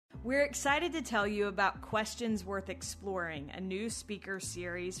We're excited to tell you about Questions Worth Exploring, a new speaker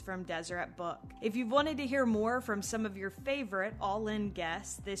series from Deseret Book. If you've wanted to hear more from some of your favorite all-in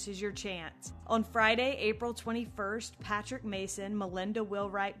guests, this is your chance. On Friday, April 21st, Patrick Mason, Melinda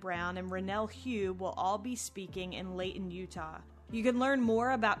Wheelwright Brown, and Renelle Hugh will all be speaking in Layton, Utah. You can learn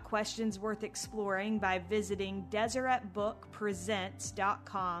more about Questions Worth Exploring by visiting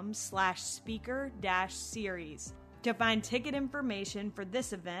deseretbookpresents.com/speaker-series. To find ticket information for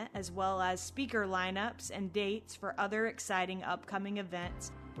this event, as well as speaker lineups and dates for other exciting upcoming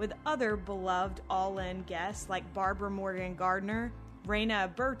events with other beloved all-in guests like Barbara Morgan Gardner, Raina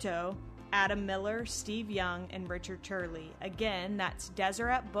Alberto, Adam Miller, Steve Young, and Richard Turley. Again, that's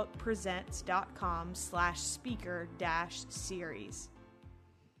deseretbookpresents.com/speaker-series.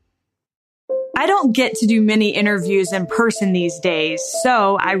 I don't get to do many interviews in person these days,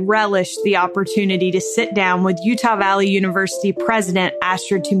 so I relish the opportunity to sit down with Utah Valley University President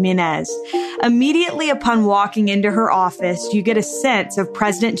Astrid Tuminez. Immediately upon walking into her office, you get a sense of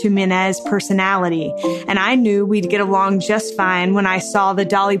President Tuminez's personality, and I knew we'd get along just fine when I saw the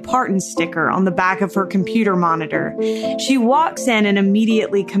Dolly Parton sticker on the back of her computer monitor. She walks in and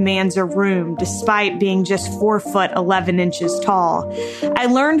immediately commands a room, despite being just 4 foot 11 inches tall. I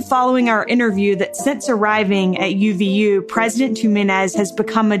learned following our interview that since arriving at UVU, President Tuminez has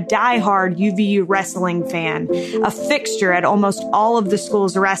become a diehard UVU wrestling fan, a fixture at almost all of the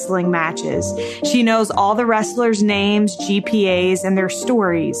school's wrestling matches. She knows all the wrestlers' names, GPAs, and their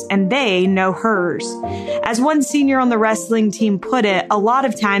stories, and they know hers. As one senior on the wrestling team put it, a lot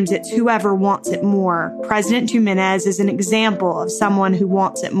of times it's whoever wants it more. President Tuminez is an example of someone who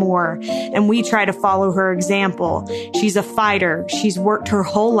wants it more, and we try to follow her example. She's a fighter. She's worked her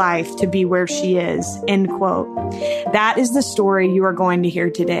whole life to be where she is, end quote. That is the story you are going to hear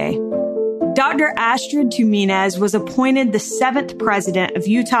today. Dr. Astrid Tuminez was appointed the 7th president of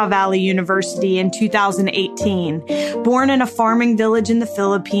Utah Valley University in 2018. Born in a farming village in the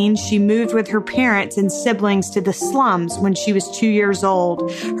Philippines, she moved with her parents and siblings to the slums when she was 2 years old,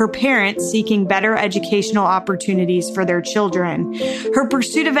 her parents seeking better educational opportunities for their children. Her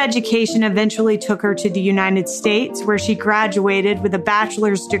pursuit of education eventually took her to the United States, where she graduated with a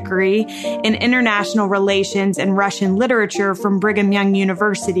bachelor's degree in international relations and Russian literature from Brigham Young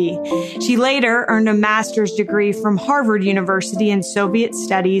University. She later earned a master's degree from Harvard University in Soviet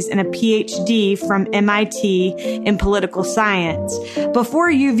Studies and a PhD from MIT in political science. Before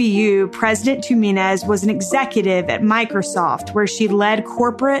UVU, President Tuminez was an executive at Microsoft, where she led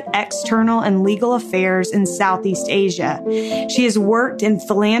corporate, external, and legal affairs in Southeast Asia. She has worked in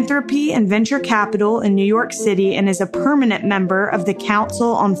philanthropy and venture capital in New York City and is a permanent member of the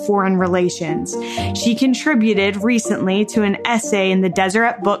Council on Foreign Relations. She contributed recently to an essay in the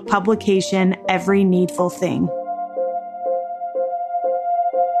Deseret Book publication, Every Needful Thing.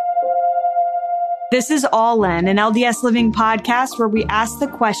 This is All In, an LDS Living podcast where we ask the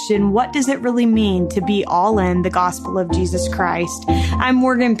question, what does it really mean to be all in the gospel of Jesus Christ? I'm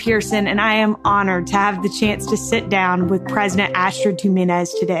Morgan Pearson, and I am honored to have the chance to sit down with President Astrid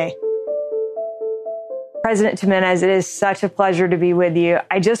Tuminez today. President Tuminez, it is such a pleasure to be with you.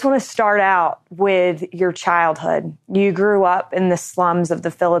 I just want to start out with your childhood. You grew up in the slums of the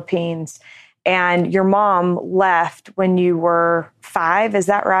Philippines, and your mom left when you were 5, is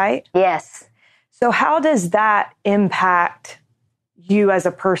that right? Yes. So how does that impact you as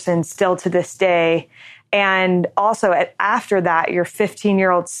a person still to this day? And also, after that, your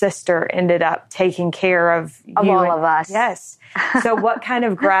 15-year-old sister ended up taking care of you. All of us. Yes. So what kind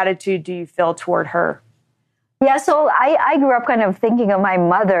of gratitude do you feel toward her? Yeah, so I grew up kind of thinking of my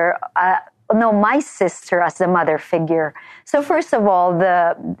mother, my sister as the mother figure. So first of all,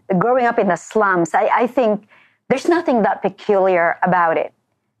 growing up in the slums, I think there's nothing that peculiar about it.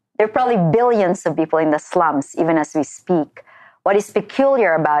 There are probably billions of people in the slums, even as we speak. What is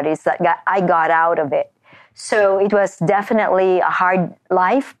peculiar about it is that I got out of it. So it was definitely a hard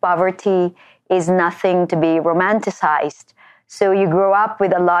life. Poverty is nothing to be romanticized. So you grow up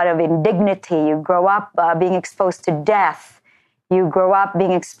with a lot of indignity. You grow up being exposed to death. You grow up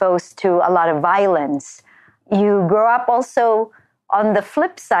being exposed to a lot of violence. You grow up also on the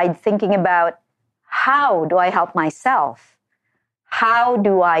flip side thinking about, how do I help myself? How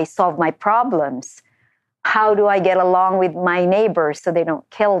do I solve my problems? How do I get along with my neighbors so they don't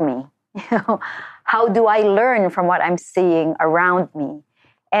kill me? How do I learn from what I'm seeing around me?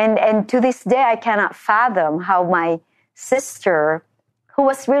 And to this day, I cannot fathom how my sister, who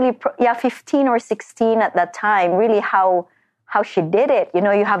was really 15 or 16 at that time, really how she did it.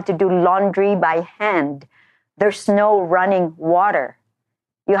 You have to do laundry by hand. There's no running water.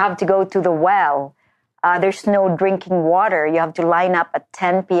 You have to go to the well. There's no drinking water. You have to line up at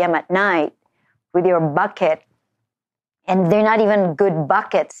 10 p.m. at night with your bucket. And they're not even good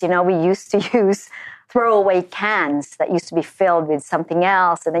buckets. We used to use throwaway cans that used to be filled with something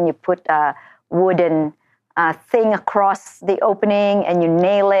else. And then you put a wooden thing across the opening and you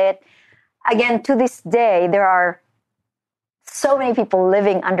nail it. Again, to this day, there are so many people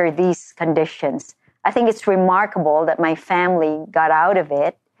living under these conditions. I think it's remarkable that my family got out of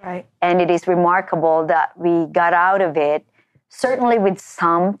it. Right. And it is remarkable that we got out of it, certainly with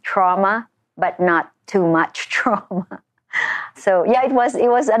some trauma, but not too much trauma. So yeah, it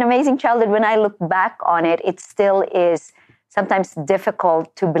was an amazing childhood. When I look back on it, it still is sometimes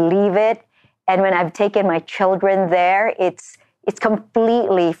difficult to believe it. And when I've taken my children there, it's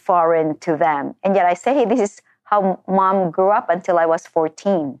completely foreign to them. And yet I say, hey, this is how mom grew up until I was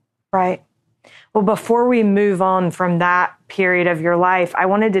 14. Right. Well, before we move on from that period of your life, I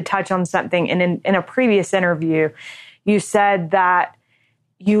wanted to touch on something. And in a previous interview, you said that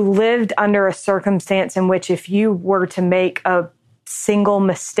you lived under a circumstance in which if you were to make a single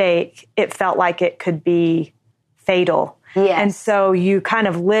mistake, it felt like it could be fatal. Yes. And so you kind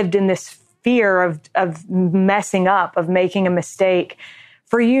of lived in this fear of messing up, of making a mistake.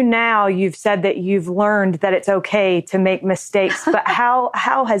 For you now, you've said that you've learned that it's okay to make mistakes, but how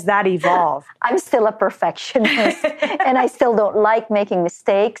has that evolved? I'm still a perfectionist and I still don't like making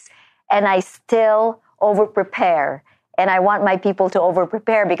mistakes and I still over-prepare. And I want my people to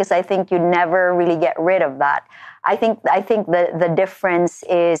over-prepare because I think you never really get rid of that. I think the difference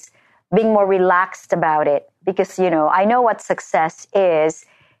is being more relaxed about it because, I know what success is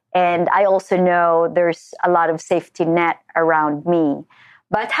and I also know there's a lot of safety net around me.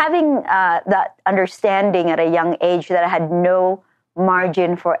 But having that understanding at a young age that I had no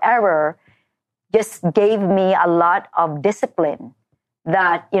margin for error just gave me a lot of discipline.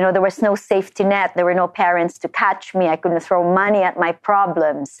 That, there was no safety net. There were no parents to catch me. I couldn't throw money at my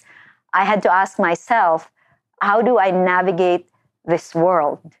problems. I had to ask myself, how do I navigate this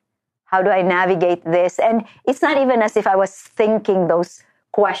world? How do I navigate this? And it's not even as if I was thinking those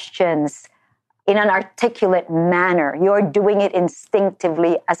questions in an articulate manner. You're doing it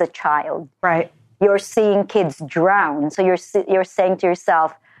instinctively as a child. Right. You're seeing kids drown. So you're saying to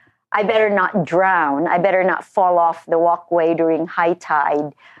yourself, I better not drown. I better not fall off the walkway during high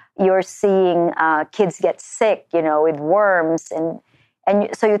tide. You're seeing kids get sick, with worms. And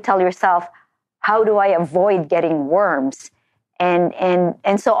so you tell yourself, how do I avoid getting worms?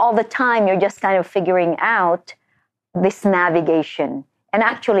 And so all the time you're just kind of figuring out this navigation. And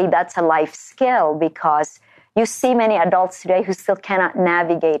actually that's a life skill because you see many adults today who still cannot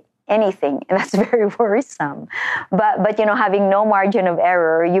navigate anything, and that's very worrisome. But having no margin of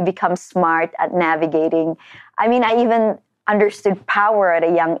error, you become smart at navigating. I mean, I even understood power at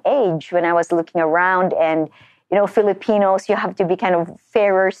a young age when I was looking around and, Filipinos, you have to be kind of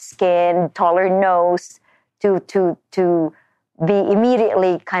fairer skinned, taller nose to be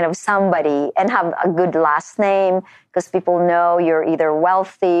immediately kind of somebody and have a good last name because people know you're either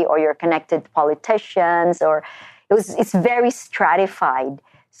wealthy or you're connected to politicians or it's very stratified.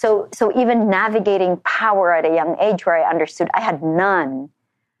 So even navigating power at a young age where I understood I had none.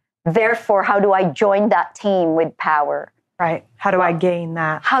 Therefore, how do I join that team with power? Right. How do I gain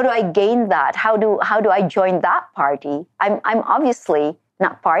that? How do I gain that? How do I join that party? I'm obviously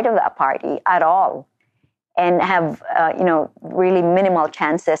not part of that party at all and have, really minimal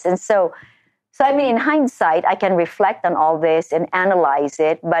chances. And so I mean, in hindsight, I can reflect on all this and analyze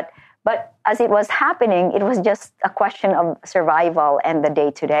it. But as it was happening, it was just a question of survival and the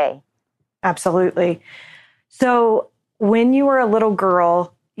day-to-day. Absolutely. So when you were a little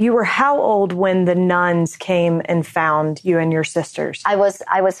girl, you were how old when the nuns came and found you and your sisters? I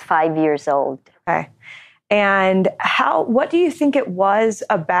was 5 years old. Okay. And what do you think it was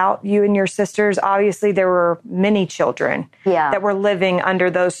about you and your sisters? Obviously, there were many children that were living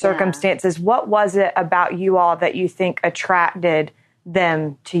under those circumstances. Yeah. What was it about you all that you think attracted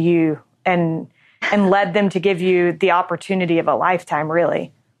them to you and led them to give you the opportunity of a lifetime,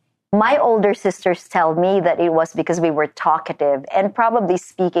 really? My older sisters tell me that it was because we were talkative and probably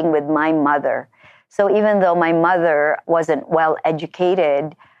speaking with my mother. So even though my mother wasn't well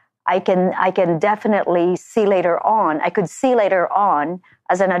educated, I can definitely see later on. I could see later on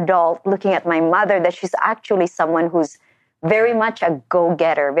as an adult looking at my mother that she's actually someone who's very much a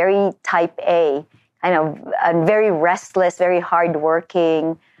go-getter, very type A, and very restless, very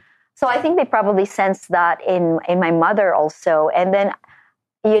hardworking. So I think they probably sensed that in my mother also. And then,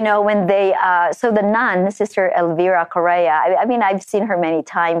 when they, so the nun, Sister Elvira Correa, I mean, I've seen her many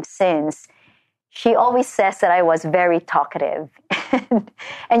times since. she always says that I was very talkative.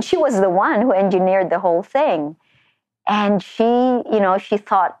 And she was the one who engineered the whole thing. And she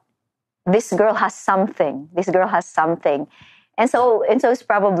thought, this girl has something. This girl has something. And so it's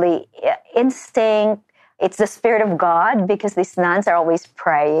probably instinct. It's the Spirit of God, because these nuns are always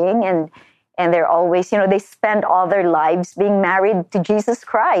praying, and they're always, they spend all their lives being married to Jesus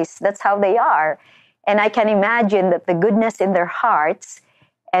Christ. That's how they are. And I can imagine that the goodness in their hearts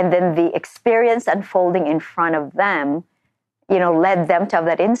and then the experience unfolding in front of them, led them to have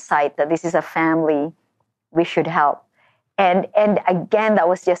that insight that this is a family we should help. And again, that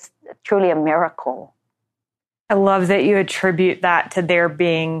was just truly a miracle. I love that you attribute that to their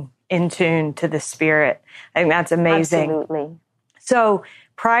being in tune to the Spirit. I think that's amazing. Absolutely. So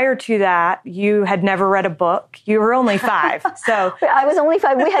prior to that, you had never read a book. You were only 5. So I was only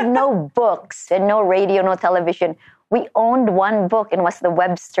 5. We had no books and no radio, no television. We owned one book, and it was the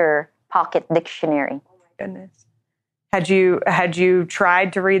Webster Pocket Dictionary. Oh my goodness. Had you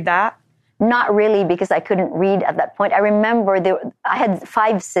tried to read that? Not really, because I couldn't read at that point. I remember I had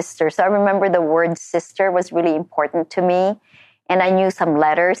 5 sisters, so I remember the word sister was really important to me, and I knew some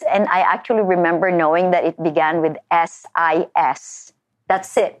letters, and I actually remember knowing that it began with S-I-S.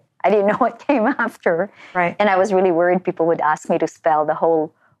 That's it. I didn't know what came after. Right. And I was really worried people would ask me to spell the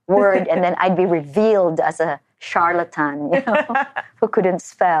whole word, and then I'd be revealed as a charlatan, who couldn't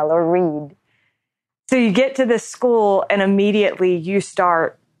spell or read. So you get to this school, and immediately you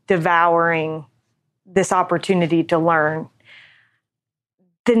start devouring this opportunity to learn.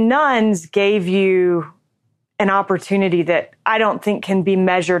 The nuns gave you an opportunity that I don't think can be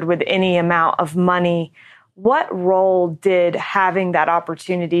measured with any amount of money. What role did having that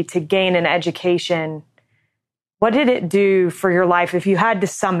opportunity to gain an education, what did it do for your life if you had to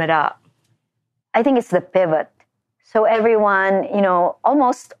sum it up? I think it's the pivot. So everyone,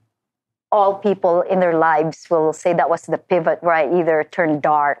 almost all people in their lives will say that was the pivot where I either turned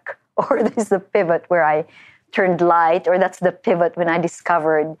dark, or this is the pivot where I turned light, or that's the pivot when I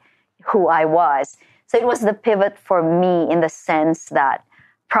discovered who I was. So it was the pivot for me in the sense that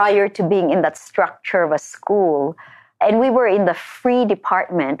prior to being in that structure of a school, and we were in the free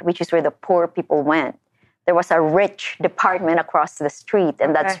department, which is where the poor people went. There was a rich department across the street,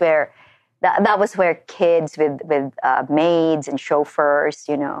 and that's where that was where kids with maids and chauffeurs,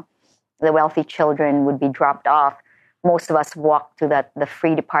 the wealthy children would be dropped off. Most of us walked to the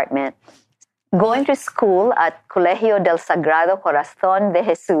free department. Going to school at Colegio del Sagrado Corazón de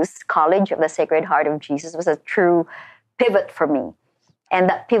Jesús, College of the Sacred Heart of Jesus, was a true pivot for me. And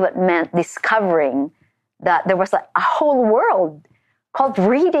that pivot meant discovering that there was a whole world called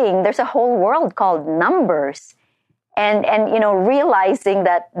reading. There's a whole world called numbers. And realizing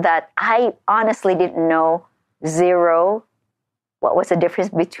that I honestly didn't know zero, what was the difference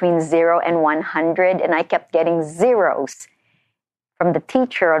between 0 and 100, and I kept getting zeros from the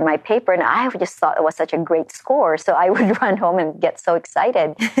teacher on my paper, and I just thought it was such a great score, so I would run home and get so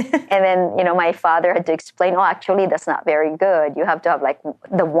excited. And then, my father had to explain, actually, that's not very good. You have to have,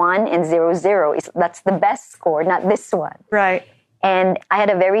 the 1 and 0. That's the best score, not this one. Right. And I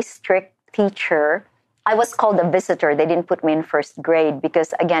had a very strict teacher. I was called a visitor. They didn't put me in first grade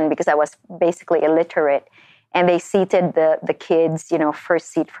because I was basically illiterate. And they seated the kids,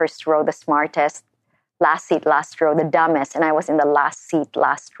 first seat, first row, the smartest, last seat, last row, the dumbest. And I was in the last seat,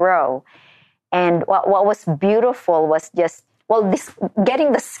 last row. And what was beautiful was just,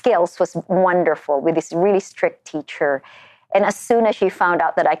 getting the skills was wonderful with this really strict teacher. And as soon as she found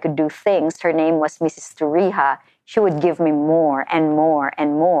out that I could do things, her name was Mrs. Turija, she would give me more and more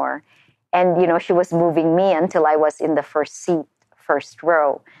and more. And, she was moving me until I was in the first seat, first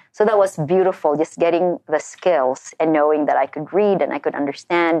row. So that was beautiful, just getting the skills and knowing that I could read and I could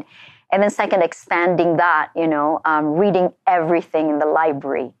understand. And then second, expanding that, reading everything in the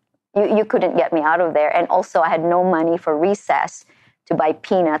library. You couldn't get me out of there. And also I had no money for recess to buy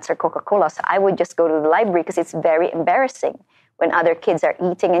peanuts or Coca-Cola. So I would just go to the library because it's very embarrassing when other kids are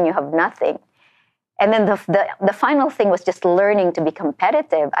eating and you have nothing. And then the final thing was just learning to be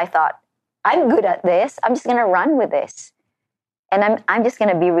competitive. I thought, I'm good at this. I'm just going to run with this. And I'm just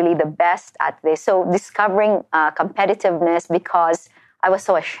going to be really the best at this. So discovering competitiveness because I was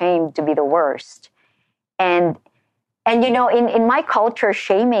so ashamed to be the worst. And in my culture,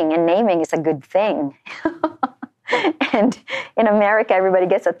 shaming and naming is a good thing. And in America, everybody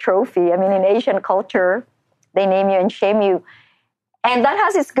gets a trophy. I mean, in Asian culture, they name you and shame you. And that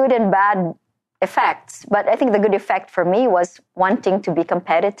has its good and bad effects. But I think the good effect for me was wanting to be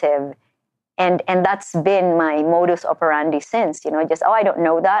competitive. And that's been my modus operandi since, I don't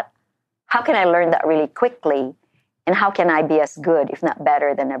know that. How can I learn that really quickly? And how can I be as good, if not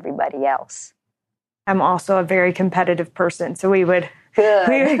better, than everybody else? I'm also a very competitive person, so we would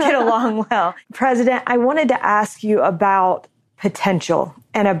get along well. President, I wanted to ask you about potential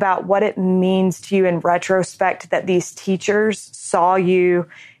and about what it means to you in retrospect that these teachers saw you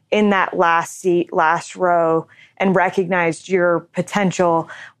in that last seat, last row, and recognized your potential.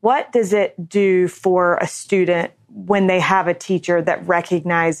 What does it do for a student when they have a teacher that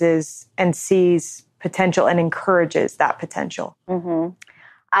recognizes and sees potential and encourages that potential? Mm-hmm.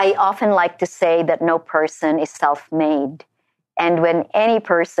 I often like to say that no person is self-made. And when any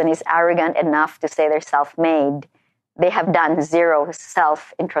person is arrogant enough to say they're self-made, they have done zero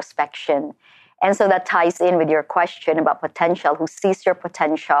self-introspection. And so that ties in with your question about potential, who sees your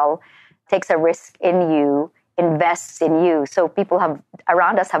potential, takes a risk in you, invests in you. So people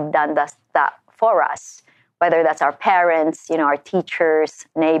around us have done that for us, whether that's our parents, our teachers,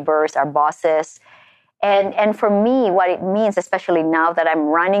 neighbors, our bosses. And for me, what it means, especially now that I'm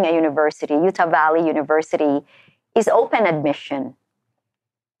running a university, Utah Valley University, is open admission.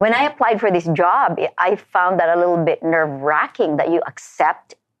 When I applied for this job, I found that a little bit nerve-wracking that you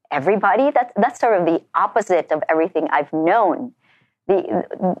accept everybody. That's sort of the opposite of everything I've known.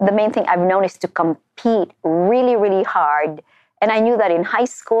 The main thing I've known is to compete really, really hard. And I knew that in high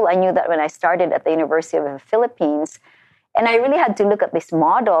school. I knew that when I started at the University of the Philippines. And I really had to look at this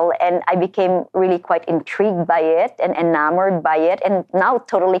model, and I became really quite intrigued by it and enamored by it, and now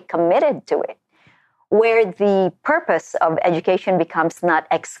totally committed to it. Where the purpose of education becomes not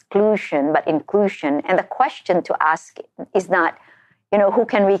exclusion, but inclusion. And the question to ask is not, who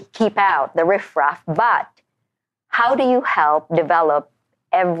can we keep out, the riffraff, but how do you help develop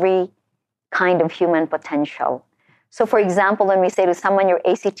every kind of human potential? So, for example, when we say to someone, your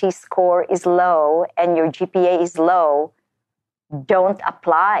ACT score is low and your GPA is low, don't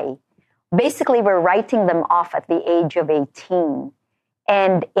apply. Basically, we're writing them off at the age of 18.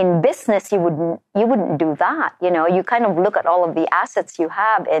 And in business, you wouldn't do that. You kind of look at all of the assets you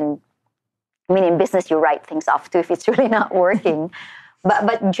have, and in business, you write things off too if it's really not working.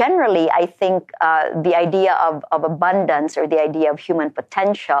 But generally, I think the idea of abundance or the idea of human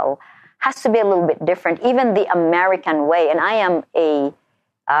potential has to be a little bit different. Even the American way, and I am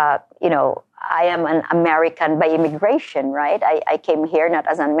I am an American by immigration, right? I came here not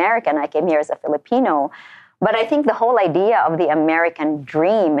as an American, I came here as a Filipino. But I think the whole idea of the American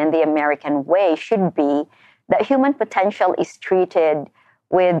dream and the American way should be that human potential is treated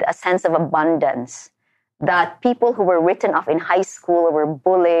with a sense of abundance. That people who were written off in high school or were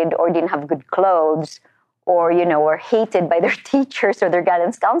bullied or didn't have good clothes or, were hated by their teachers or their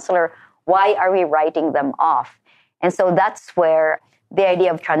guidance counselor, why are we writing them off? And so that's where the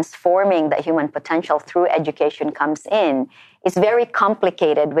idea of transforming the human potential through education comes in. It's very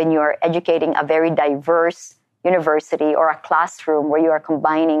complicated when you're educating a very diverse university or a classroom where you are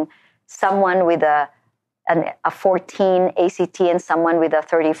combining someone with a 14 ACT and someone with a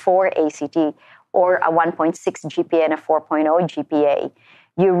 34 ACT or a 1.6 GPA and a 4.0 GPA.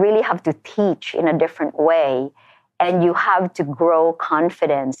 You really have to teach in a different way, and you have to grow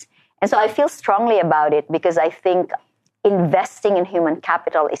confidence. And so I feel strongly about it because I think investing in human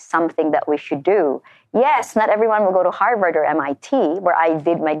capital is something that we should do. Yes, not everyone will go to Harvard or MIT, where I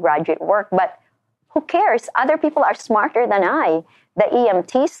did my graduate work, but who cares? Other people are smarter than I. The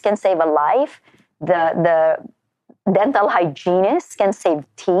EMTs can save a life. The dental hygienists can save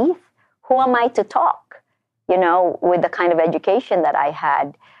teeth. Who am I to talk, with the kind of education that I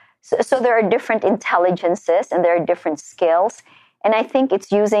had? So there are different intelligences and there are different skills. And I think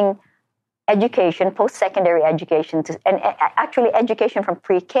it's using education, post-secondary education, and actually education from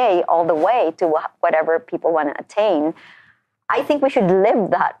pre-K all the way to whatever people want to attain. I think we should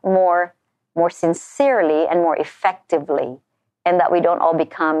live that more sincerely and more effectively, and that we don't all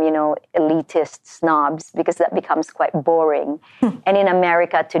become, elitist snobs, because that becomes quite boring. And in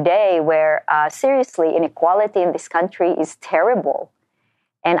America today, where seriously, inequality in this country is terrible.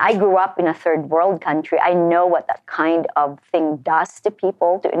 And I grew up in a third world country. I know what that kind of thing does to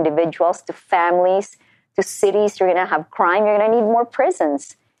people, to individuals, to families, to cities. You're going to have crime. You're going to need more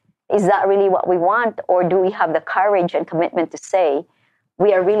prisons. Is that really what we want? Or do we have the courage and commitment to say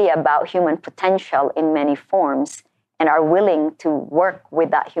we are really about human potential in many forms and are willing to work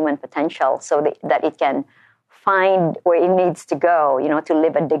with that human potential so that it can find where it needs to go, to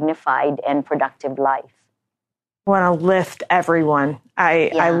live a dignified and productive life? Want to lift everyone.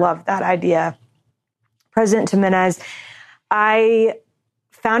 I love that idea. President Tuminez, I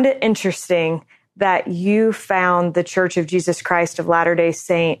found it interesting that you found the Church of Jesus Christ of Latter-day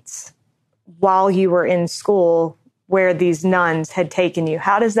Saints while you were in school where these nuns had taken you.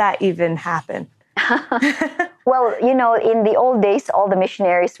 How does that even happen? Well, in the old days, all the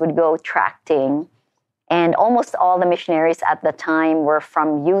missionaries would go tracting. And almost all the missionaries at the time were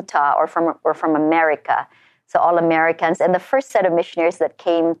from Utah or from America. So all Americans. And the first set of missionaries that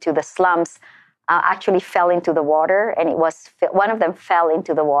came to the slums actually fell into the water. And one of them fell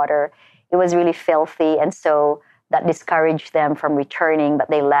into the water. It was really filthy. And so that discouraged them from returning. But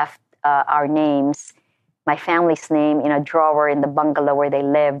they left our names, my family's name, in a drawer in the bungalow where they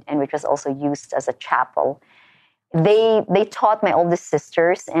lived, and which was also used as a chapel. They taught my oldest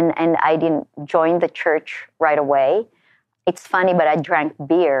sisters, and I didn't join the church right away. It's funny, but I drank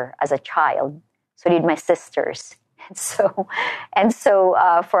beer as a child. So did my sisters. And so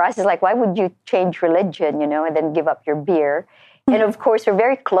for us, it's like, why would you change religion, and then give up your beer? And of course, we're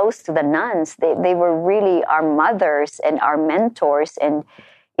very close to the nuns. They were really our mothers and our mentors. And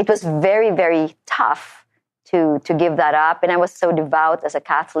it was very, very tough to give that up. And I was so devout as a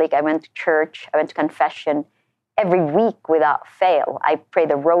Catholic. I went to church. I went to confession every week without fail. I pray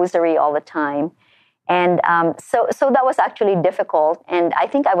the rosary all the time. And so that was actually difficult. And I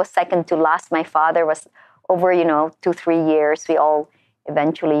think I was second to last. My father was over, 2-3 years. We all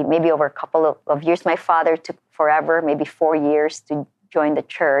eventually, maybe over a couple of years. My father took forever, maybe 4 years to join the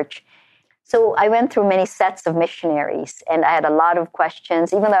church. So I went through many sets of missionaries, and I had a lot of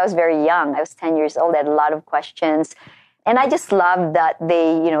questions. Even though I was very young, I was 10 years old, I had a lot of questions. And I just loved that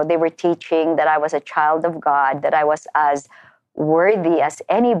they were teaching that I was a child of God, that I was as worthy as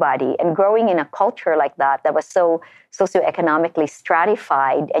anybody. And growing in a culture like that was so socioeconomically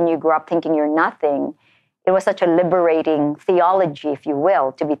stratified, and you grew up thinking you're nothing, it was such a liberating theology, if you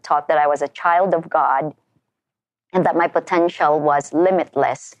will, to be taught that I was a child of God and that my potential was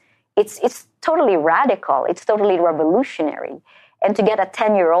limitless. It's totally radical. It's totally revolutionary. And to get a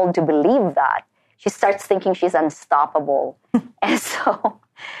 10-year-old to believe that, she starts thinking she's unstoppable. And so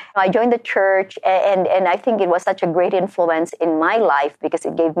I joined the church, and I think it was such a great influence in my life because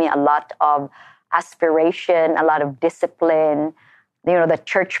it gave me a lot of aspiration, a lot of discipline, the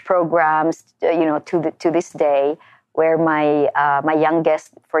church programs, to this day, where my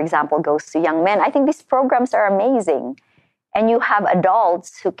youngest, for example, goes to young men. I think these programs are amazing. And you have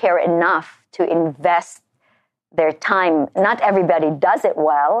adults who care enough to invest their time. Not everybody does it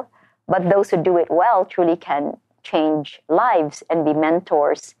well, but those who do it well truly can change lives and be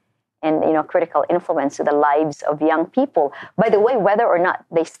mentors and, critical influence to the lives of young people. By the way, whether or not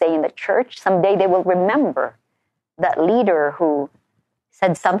they stay in the church, someday they will remember that leader who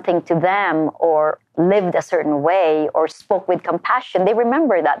said something to them or lived a certain way or spoke with compassion. They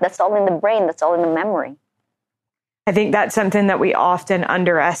remember that. That's all in the brain. That's all in the memory. I think that's something that we often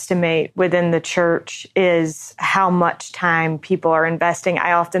underestimate within the church is how much time people are investing.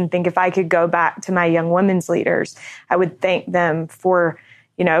 I often think if I could go back to my young women's leaders, I would thank them for,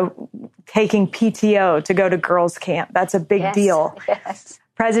 taking PTO to go to girls' camp. That's a big deal. Yes.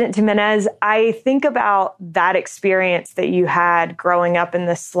 President Tuminez, I think about that experience that you had growing up in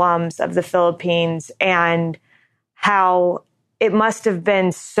the slums of the Philippines and how it must have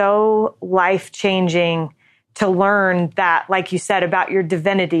been so life-changing to learn that, like you said, about your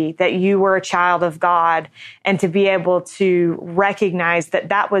divinity, that you were a child of God, and to be able to recognize that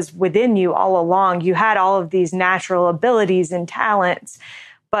that was within you all along. You had all of these natural abilities and talents,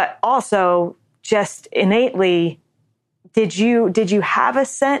 but also just innately, did you have a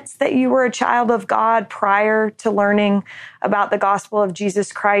sense that you were a child of God prior to learning about the gospel of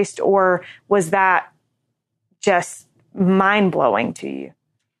Jesus Christ, or was that just mind-blowing to you?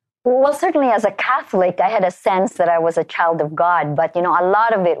 Well, certainly as a Catholic, I had a sense that I was a child of God, but, a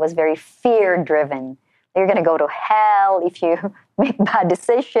lot of it was very fear-driven. You're going to go to hell if you make bad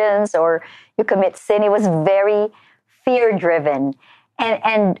decisions or you commit sin. It was very fear-driven.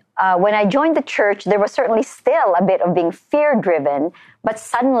 And when I joined the church, there was certainly still a bit of being fear-driven, but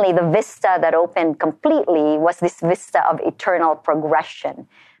suddenly the vista that opened completely was this vista of eternal progression,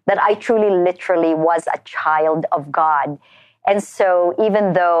 that I truly, literally was a child of God. And so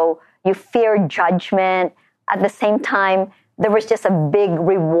even though you fear judgment, at the same time, there was just a big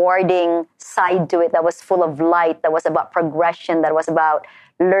rewarding side to it that was full of light, that was about progression, that was about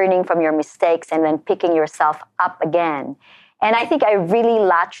learning from your mistakes and then picking yourself up again. And I think I really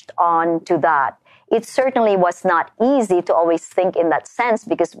latched on to that. It certainly was not easy to always think in that sense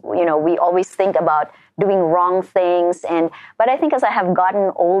because, we always think about doing wrong things. But I think as I have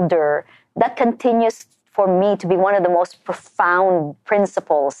gotten older, that continues for me to be one of the most profound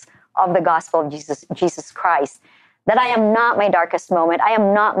principles of the gospel of Jesus Christ, that I am not my darkest moment. I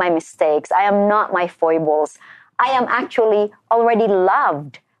am not my mistakes. I am not my foibles. I am actually already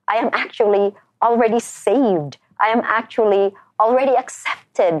loved. I am actually already saved. I am actually already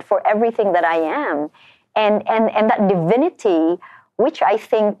accepted for everything that I am. And that divinity, which I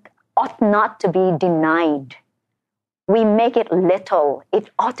think ought not to be denied. We make it little. It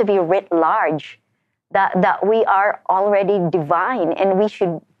ought to be writ large, that we are already divine, and we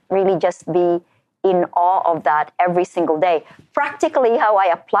should really just be in awe of that every single day. Practically, how I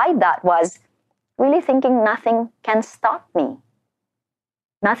applied that was really thinking nothing can stop me.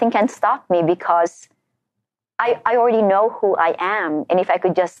 Nothing can stop me because I already know who I am. And if I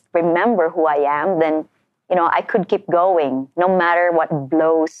could just remember who I am, then, I could keep going no matter what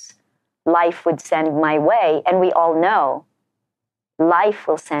blows life would send my way. And we all know life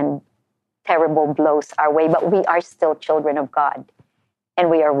will send terrible blows our way, but we are still children of God and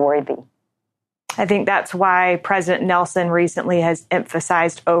we are worthy. I think that's why President Nelson recently has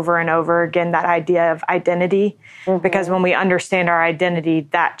emphasized over and over again that idea of identity, because when we understand our identity,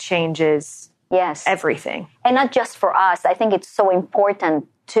 that changes everything. And not just for us. I think it's so important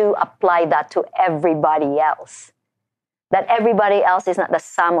to apply that to everybody else. That everybody else is not the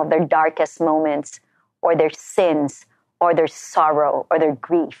sum of their darkest moments or their sins or their sorrow or their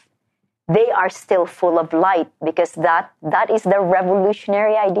grief. They are still full of light, because that is the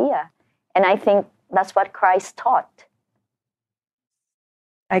revolutionary idea. And I think that's what Christ taught.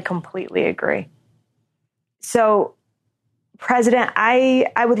 I completely agree. So, President,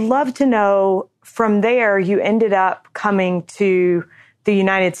 I would love to know, from there, you ended up coming to the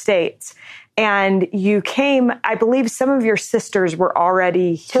United States. And you came, I believe some of your sisters were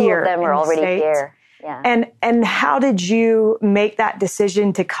already here. 2 of them were already here. Yeah. And how did you make that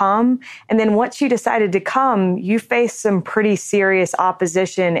decision to come? And then once you decided to come, you faced some pretty serious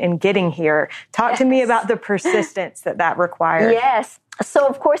opposition in getting here. Talk to me about the persistence that required. Yes. So,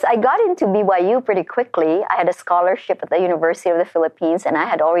 of course, I got into BYU pretty quickly. I had a scholarship at the University of the Philippines, and I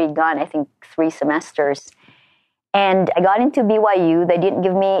had already gone, I think, 3 semesters. And I got into BYU. They didn't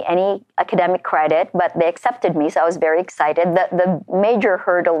give me any academic credit, but they accepted me, so I was very excited. The major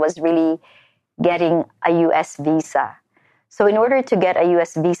hurdle was really getting a U.S. visa. So in order to get a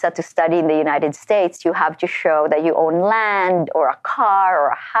U.S. visa to study in the United States, you have to show that you own land or a car or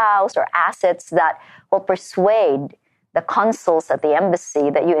a house or assets that will persuade the consuls at the embassy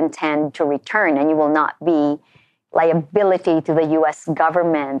that you intend to return, and you will not be liability to the U.S.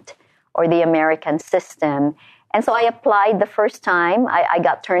 government or the American system. And so I applied the first time. I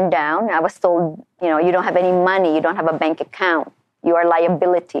got turned down. I was told, you don't have any money, you don't have a bank account. You are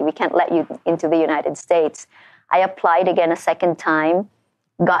liability. We can't let you into the United States. I applied again a second time,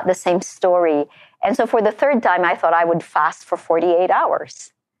 got the same story. And so for the third time, I thought I would fast for 48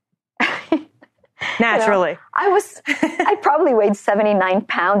 hours. Naturally. I probably weighed 79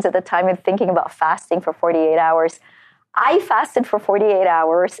 pounds at the time and thinking about fasting for 48 hours. I fasted for 48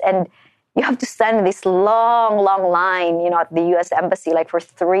 hours, and you have to stand in this long, long line, at the U.S. Embassy, like for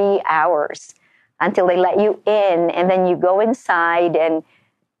 3 hours, until they let you in, and then you go inside, and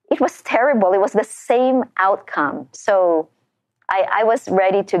it was terrible. It was the same outcome. So I was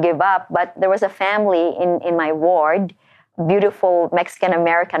ready to give up, but there was a family in my ward, beautiful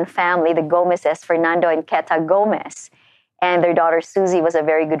Mexican-American family, the Gomezes, Fernando and Keta Gomez, and their daughter Susie was a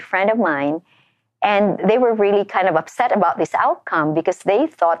very good friend of mine, and they were really kind of upset about this outcome because they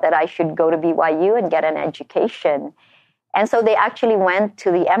thought that I should go to BYU and get an education. And so they actually went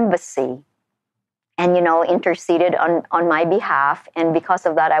to the embassy and, interceded on my behalf. And because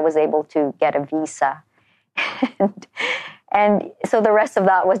of that, I was able to get a visa. and so the rest of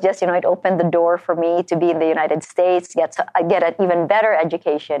that was just, it opened the door for me to be in the United States, get an even better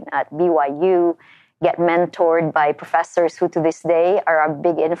education at BYU, get mentored by professors who to this day are a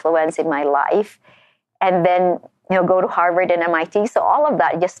big influence in my life. And then, go to Harvard and MIT. So all of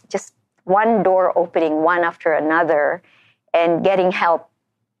that, just one door opening one after another and getting help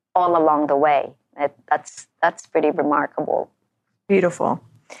all along the way. That's pretty remarkable. Beautiful.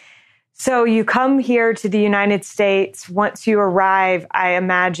 So you come here to the United States. Once you arrive, I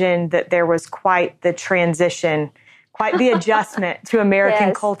imagine that there was quite the transition, quite the adjustment to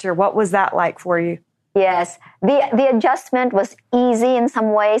American culture. What was that like for you? Yes. The adjustment was easy in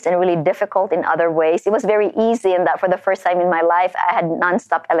some ways and really difficult in other ways. It was very easy in that for the first time in my life, I had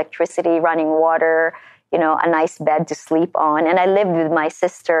nonstop electricity, running water, a nice bed to sleep on. And I lived with my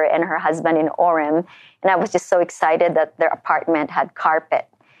sister and her husband in Orem. And I was just so excited that their apartment had carpet.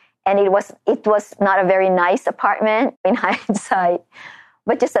 And it was not a very nice apartment in hindsight,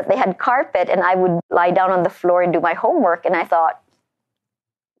 but just that they had carpet and I would lie down on the floor and do my homework. And I thought,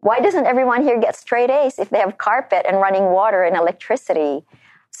 why doesn't everyone here get straight A's if they have carpet and running water and electricity?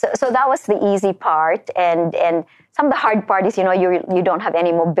 So that was the easy part. And some of the hard part is, you don't have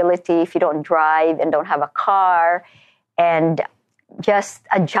any mobility if you don't drive and don't have a car. And just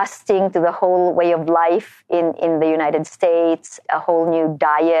adjusting to the whole way of life in the United States, a whole new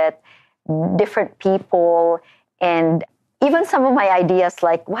diet, different people, and even some of my ideas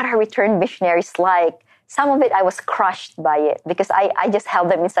like, what are returned missionaries like? Some of it, I was crushed by it because I just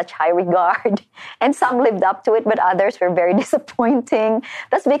held them in such high regard. And some lived up to it, but others were very disappointing.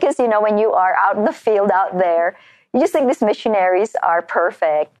 That's because, when you are out in the field out there, you just think these missionaries are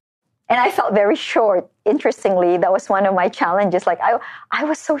perfect. And I felt very short. Interestingly, that was one of my challenges. Like, I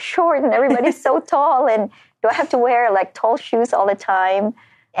was so short and everybody's so tall. And do I have to wear like tall shoes all the time?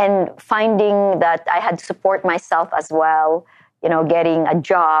 And finding that I had to support myself as well, getting a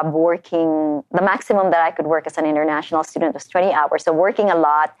job, working. The maximum that I could work as an international student was 20 hours. So working a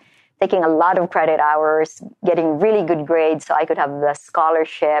lot, taking a lot of credit hours, getting really good grades so I could have the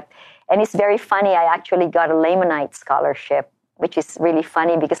scholarship. And it's very funny, I actually got a Lamanite scholarship, which is really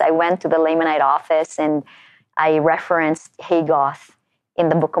funny because I went to the Lamanite office and I referenced Hagoth in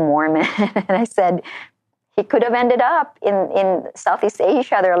the Book of Mormon. And I said, he could have ended up in Southeast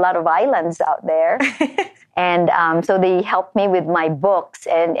Asia. There are a lot of islands out there. And so they helped me with my books.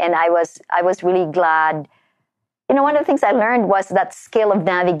 And I was really glad. One of the things I learned was that skill of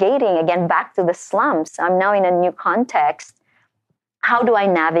navigating, again, back to the slums. I'm now in a new context. How do I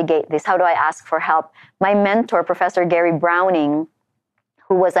navigate this? How do I ask for help? My mentor, Professor Gary Browning,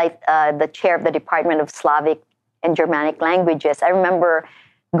 who was the chair of the Department of Slavic and Germanic Languages, I remember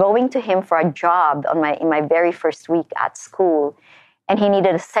going to him for a job in my very first week at school, and he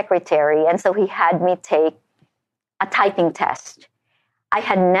needed a secretary, and so he had me take a typing test. I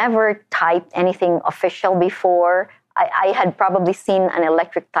had never typed anything official before. I had probably seen an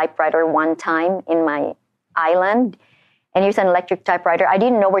electric typewriter one time in my island, and used an electric typewriter. I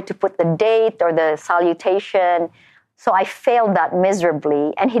didn't know where to put the date or the salutation, so I failed that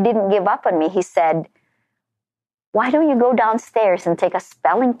miserably, and he didn't give up on me. He said, why don't you go downstairs and take a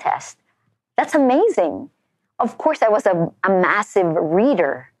spelling test? That's amazing. Of course, I was a massive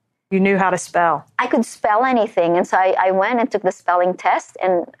reader. You knew how to spell. I could spell anything. And so I went and took the spelling test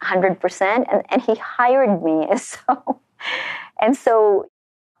and 100%, and he hired me. And so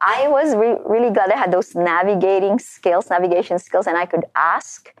I was really glad I had those navigation skills, and I could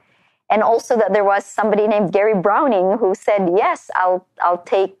ask. And also that there was somebody named Gary Browning who said, yes, I'll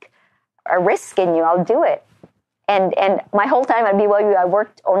take a risk in you. I'll do it. And my whole time at BYU, I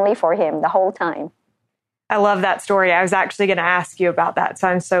worked only for him the whole time. I love that story. I was actually going to ask you about that, so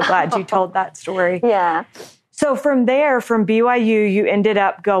I'm so glad you told that story. Yeah. So from there, from BYU, you ended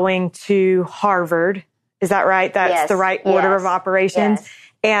up going to Harvard. Is that right? That's the right order of operations. Yes.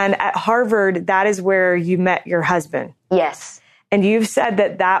 And at Harvard, that is where you met your husband. Yes. And you've said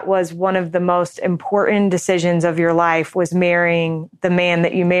that was one of the most important decisions of your life, was marrying the man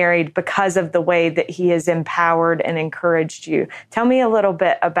that you married because of the way that he has empowered and encouraged you. Tell me a little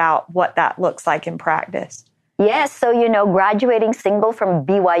bit about what that looks like in practice. Yes. So, graduating single from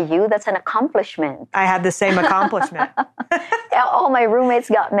BYU, that's an accomplishment. I had the same accomplishment. All my roommates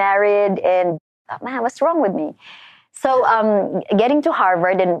got married and, man, what's wrong with me? So getting to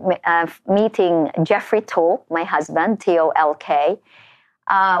Harvard and meeting Jeffrey Tolk, my husband, T-O-L-K,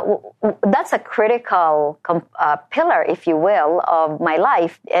 that's a critical pillar, if you will, of my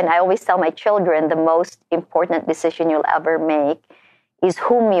life. And I always tell my children the most important decision you'll ever make is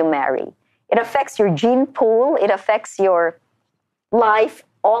whom you marry. It affects your gene pool. It affects your life,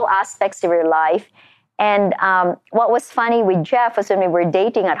 all aspects of your life. And what was funny with Jeff was when we were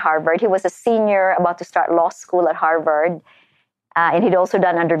dating at Harvard, he was a senior about to start law school at Harvard. And he'd also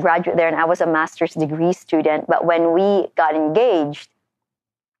done undergraduate there, and I was a master's degree student. But when we got engaged,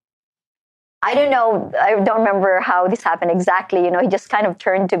 I don't remember how this happened exactly. He just kind of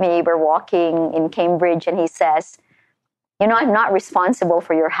turned to me. We're walking in Cambridge, and he says, I'm not responsible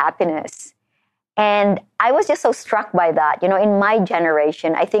for your happiness. And I was just so struck by that. In my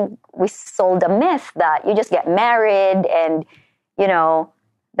generation, I think we sold a myth that you just get married and,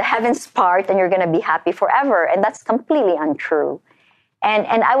 the heavens part and you're going to be happy forever. And that's completely untrue.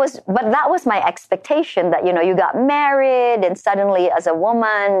 But that was my expectation that, you got married and suddenly as a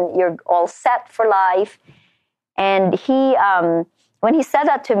woman, you're all set for life. And he, when he said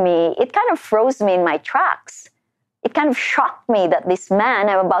that to me, it kind of froze me in my tracks. It kind of shocked me that this man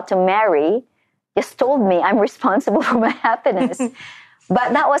I'm about to marry just told me I'm responsible for my happiness.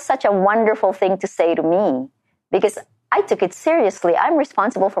 But that was such a wonderful thing to say to me because I took it seriously. I'm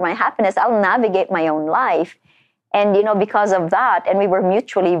responsible for my happiness. I'll navigate my own life. And, because of that, and we were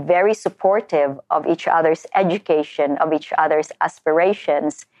mutually very supportive of each other's education, of each other's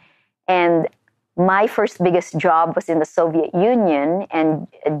aspirations. And my first biggest job was in the Soviet Union, and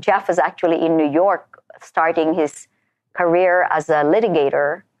Jeff was actually in New York starting his career as a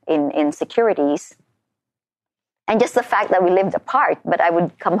litigator in securities. And just the fact that we lived apart, but I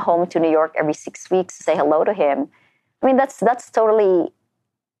would come home to New York every 6 weeks to say hello to him. I mean, that's totally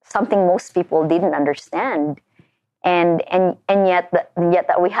something most people didn't understand. And yet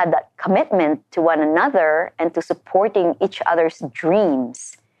that we had that commitment to one another and to supporting each other's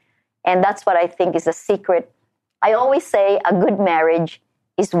dreams. And that's what I think is the secret. I always say a good marriage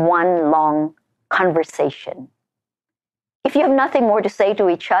is one long conversation. If you have nothing more to say to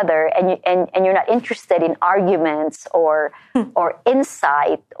each other and you're not interested in arguments or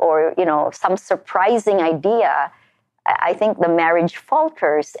insight or, some surprising idea, I think the marriage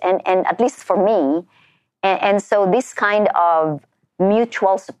falters, and at least for me. And so this kind of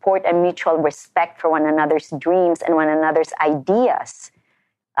mutual support and mutual respect for one another's dreams and one another's ideas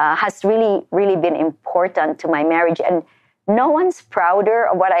has really, really been important to my marriage. And no one's prouder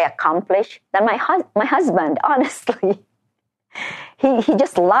of what I accomplished than my husband, honestly. He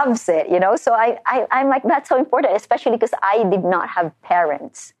just loves it, So I'm like, that's so important, especially because I did not have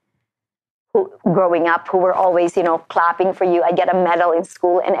parents growing up who were always, clapping for you. I get a medal in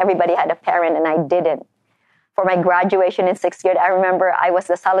school and everybody had a parent and I didn't. For my graduation in 6th grade, I remember I was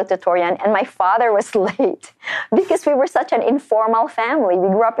the salutatorian and my father was late because we were such an informal family. We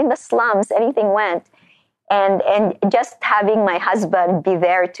grew up in the slums, anything went. And just having my husband be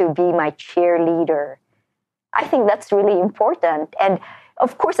there to be my cheerleader, I think that's really important. And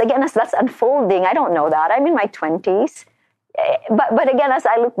of course, again, as that's unfolding, I don't know that. I'm in my 20s. But again, as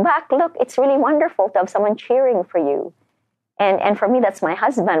I look back, it's really wonderful to have someone cheering for you. And for me, that's my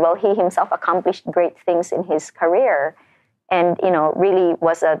husband. Well, he himself accomplished great things in his career and, really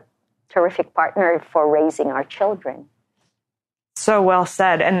was a terrific partner for raising our children. So well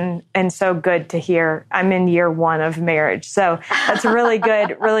said and so good to hear. I'm in year 1 of marriage. So that's really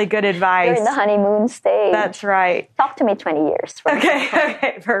good advice. You're in the honeymoon stage. That's right. Talk to me 20 years.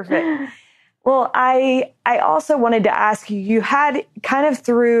 Okay, perfect. Well, I also wanted to ask you, you had kind of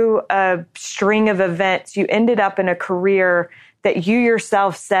through a string of events, you ended up in a career that you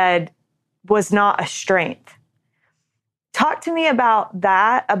yourself said was not a strength. Talk to me about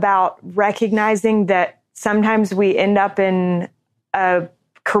that, about recognizing that sometimes we end up in a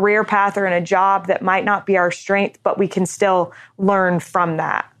career path or in a job that might not be our strength, but we can still learn from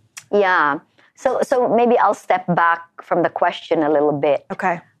that. Yeah. So maybe I'll step back from the question a little bit.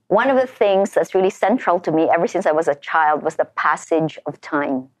 Okay. One of the things that's really central to me ever since I was a child was the passage of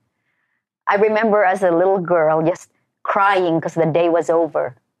time. I remember as a little girl just crying because the day was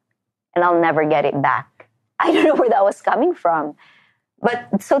over and I'll never get it back. I don't know where that was coming from.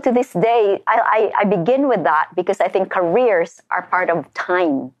 But so to this day, I begin with that because I think careers are part of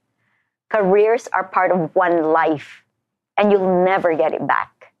time. Careers are part of one life and you'll never get it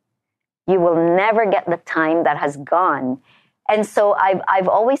back. You will never get the time that has gone. And so I've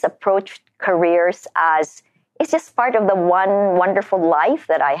always approached careers as it's just part of the one wonderful life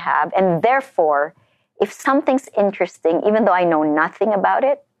that I have. And therefore, if something's interesting, even though I know nothing about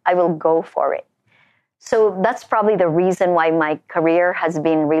it, I will go for it. So that's probably the reason why my career has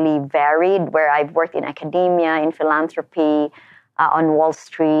been really varied, where I've worked in academia, in philanthropy, on Wall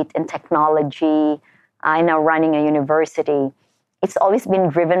Street, in technology, and now running a university. It's always been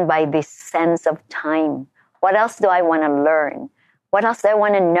driven by this sense of time. What else do I want to learn? What else do I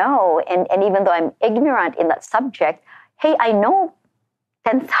want to know? And even though I'm ignorant in that subject, hey, I know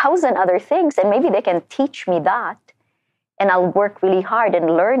 10,000 other things, and maybe they can teach me that. And I'll work really hard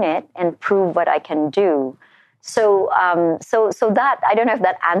and learn it and prove what I can do. So that, I don't know if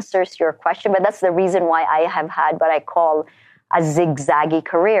that answers your question, but that's the reason why I have had what I call a zigzaggy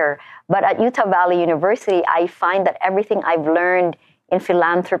career. But at Utah Valley University, I find that everything I've learned in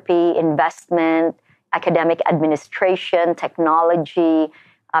philanthropy, investment, academic administration, technology,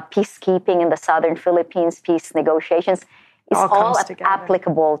 peacekeeping in the Southern Philippines, peace negotiations, is all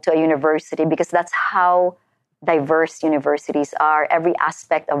applicable to a university because that's how diverse universities are. Every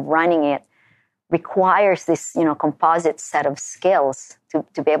aspect of running it requires this, composite set of skills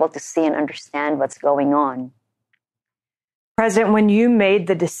to be able to see and understand what's going on. President, when you made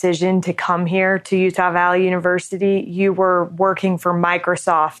the decision to come here to Utah Valley University, you were working for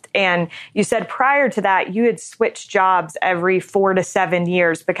Microsoft. And you said prior to that, you had switched jobs every 4 to 7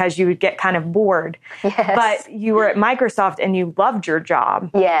 years because you would get kind of bored. Yes. But you were at Microsoft and you loved your job.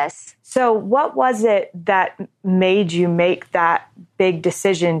 Yes. So what was it that made you make that big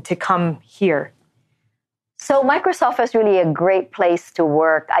decision to come here? So Microsoft was really a great place to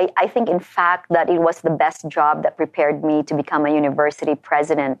work. I think, in fact, that it was the best job that prepared me to become a university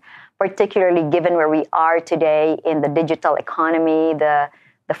president, particularly given where we are today in the digital economy, the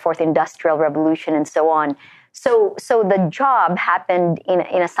fourth industrial revolution, and so on. So the job happened in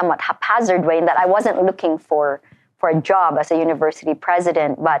a somewhat haphazard way, in that I wasn't looking for a job as a university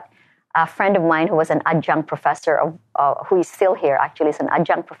president, but a friend of mine who was an adjunct professor who is still here, actually, is an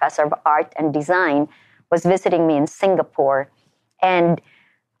adjunct professor of art and design, was visiting me in Singapore. And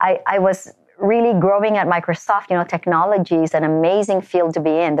I was really growing at Microsoft. Technology is an amazing field to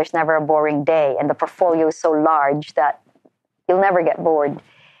be in. There's never a boring day, and the portfolio is so large that you'll never get bored.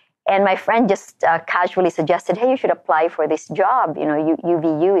 And my friend just casually suggested, hey, you should apply for this job.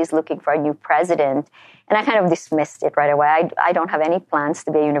 UVU is looking for a new president. And I kind of dismissed it right away. I don't have any plans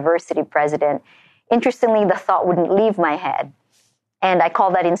to be a university president. Interestingly, the thought wouldn't leave my head. And I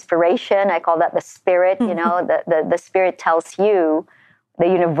call that inspiration. I call that the spirit. The spirit tells you, the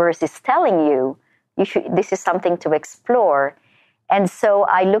universe is telling you, this is something to explore. And so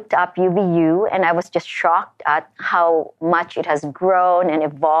I looked up UVU, and I was just shocked at how much it has grown and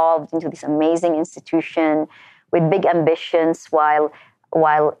evolved into this amazing institution with big ambitions, while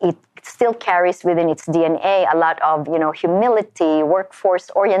it still carries within its DNA a lot of, humility,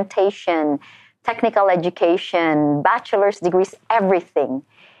 workforce orientation, technical education, bachelor's degrees, everything.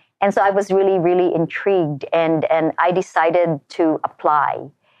 And so I was really, really intrigued, and I decided to apply.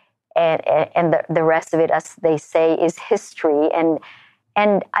 And the rest of it, as they say, is history. And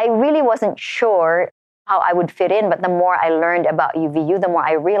I really wasn't sure how I would fit in, but the more I learned about UVU, the more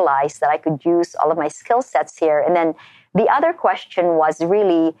I realized that I could use all of my skill sets here. And then the other question was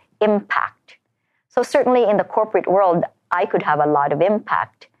really impact. So certainly in the corporate world, I could have a lot of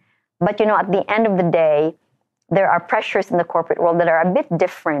impact. But, at the end of the day, there are pressures in the corporate world that are a bit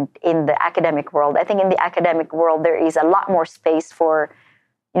different in the academic world. I think in the academic world, there is a lot more space for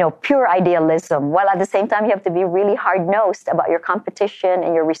pure idealism, while at the same time you have to be really hard-nosed about your competition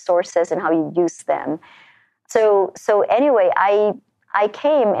and your resources and how you use them. So anyway, I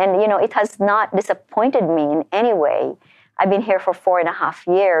came, and it has not disappointed me in any way. I've been here for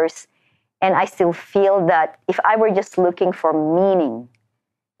 4.5 years, and I still feel that if I were just looking for meaning,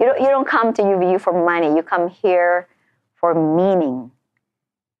 you don't come to UVU for money. You come here for meaning.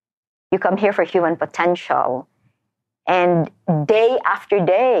 You come here for human potential. And day after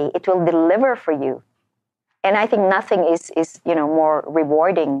day, it will deliver for you. And I think nothing is more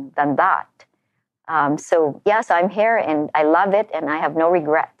rewarding than that. So yes, I'm here, and I love it, and I have no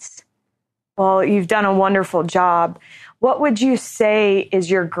regrets. Well, you've done a wonderful job. What would you say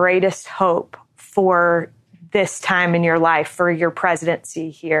is your greatest hope for this time in your life, for your presidency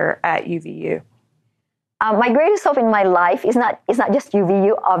here at UVU? My greatest hope in my life is not just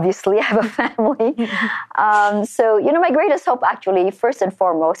UVU. Obviously, I have a family. So my greatest hope, actually, first and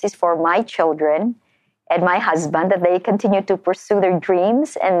foremost, is for my children and my husband, that they continue to pursue their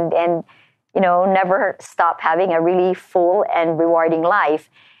dreams and never stop having a really full and rewarding life.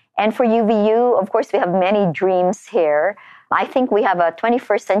 And for UVU, of course, we have many dreams here. I think we have a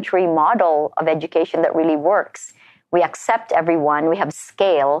 21st century model of education that really works. We accept everyone. We have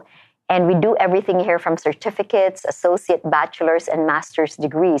scale. And we do everything here from certificates, associate, bachelor's, and master's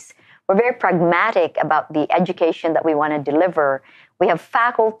degrees. We're very pragmatic about the education that we want to deliver. We have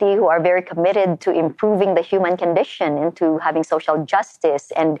faculty who are very committed to improving the human condition and to having social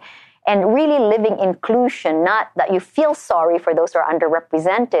justice and really living inclusion, not that you feel sorry for those who are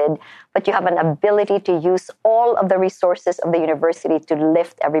underrepresented, but you have an ability to use all of the resources of the university to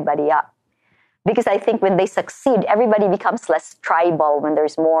lift everybody up. Because I think when they succeed, everybody becomes less tribal when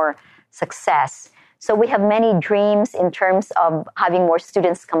there's more success. So we have many dreams in terms of having more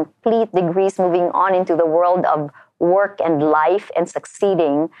students complete degrees, moving on into the world of work and life, and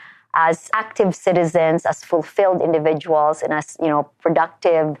succeeding as active citizens, as fulfilled individuals, and as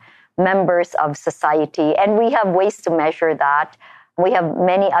productive members of society. And we have ways to measure that. We have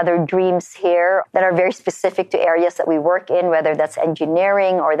many other dreams here that are very specific to areas that we work in, whether that's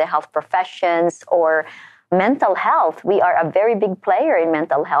engineering or the health professions or mental health. We are a very big player in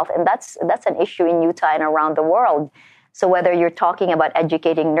mental health, and that's an issue in Utah and around the world. So whether you're talking about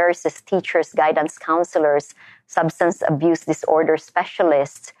educating nurses, teachers, guidance counselors, substance abuse disorder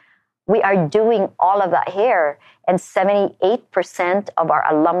specialists, we are doing all of that here. And 78% of our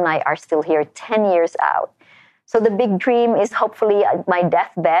alumni are still here 10 years out. So the big dream is, hopefully at my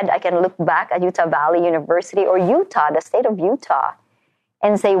deathbed, I can look back at Utah Valley University or Utah, the state of Utah,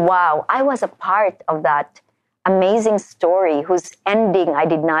 and say, wow, I was a part of that amazing story whose ending I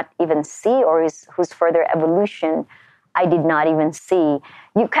did not even see, or whose further evolution I did not even see.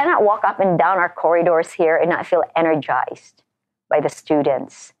 You cannot walk up and down our corridors here and not feel energized by the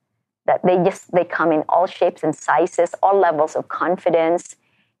students. That they come in all shapes and sizes, all levels of confidence,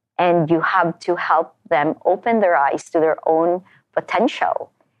 and you have to help them open their eyes to their own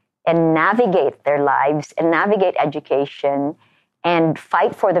potential. and navigate their lives and navigate education and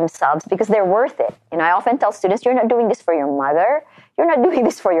fight for themselves because they're worth it. I often tell students, you're not doing this for your mother. You're not doing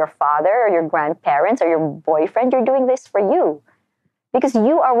this for your father or your grandparents or your boyfriend. You're doing this for you because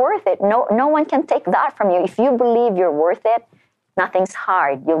you are worth it. No one can take that from you. If you believe you're worth it, nothing's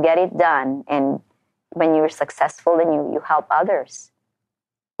hard. You'll get it done. And when you're successful, then you help others.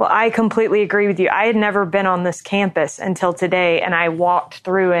 Well, I completely agree with you. I had never been on this campus until today, and I walked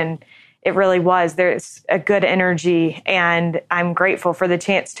through, and it really was. There's a good energy, and I'm grateful for the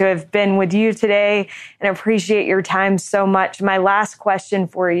chance to have been with you today and appreciate your time so much. My last question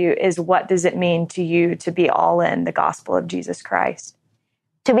for you is, what does it mean to you to be all in the gospel of Jesus Christ?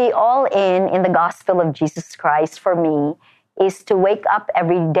 To be all in the gospel of Jesus Christ for me is to wake up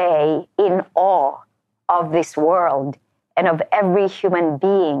every day in awe of this world and of every human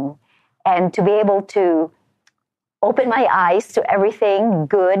being, and to be able to open my eyes to everything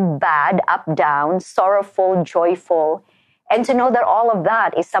good, bad, up, down, sorrowful, joyful, and to know that all of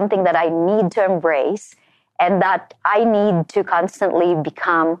that is something that I need to embrace and that I need to constantly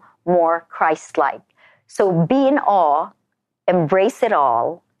become more Christ-like. So be in awe, embrace it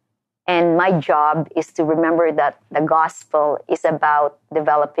all, and my job is to remember that the gospel is about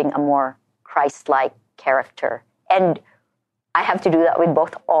developing a more Christ-like character. And I have to do that with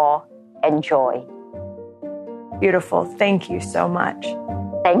both awe and joy. Beautiful. Thank you so much.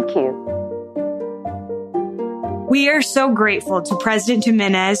 Thank you. We are so grateful to President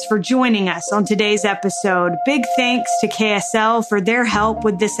Tuminez for joining us on today's episode. Big thanks to KSL for their help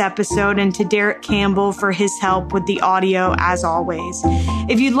with this episode and to Derek Campbell for his help with the audio, as always.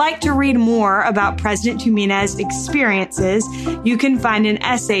 If you'd like to read more about President Tuminez's experiences, you can find an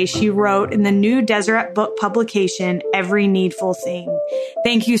essay she wrote in the new Deseret book publication, Every Needful Thing.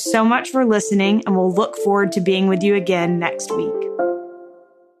 Thank you so much for listening, and we'll look forward to being with you again next week.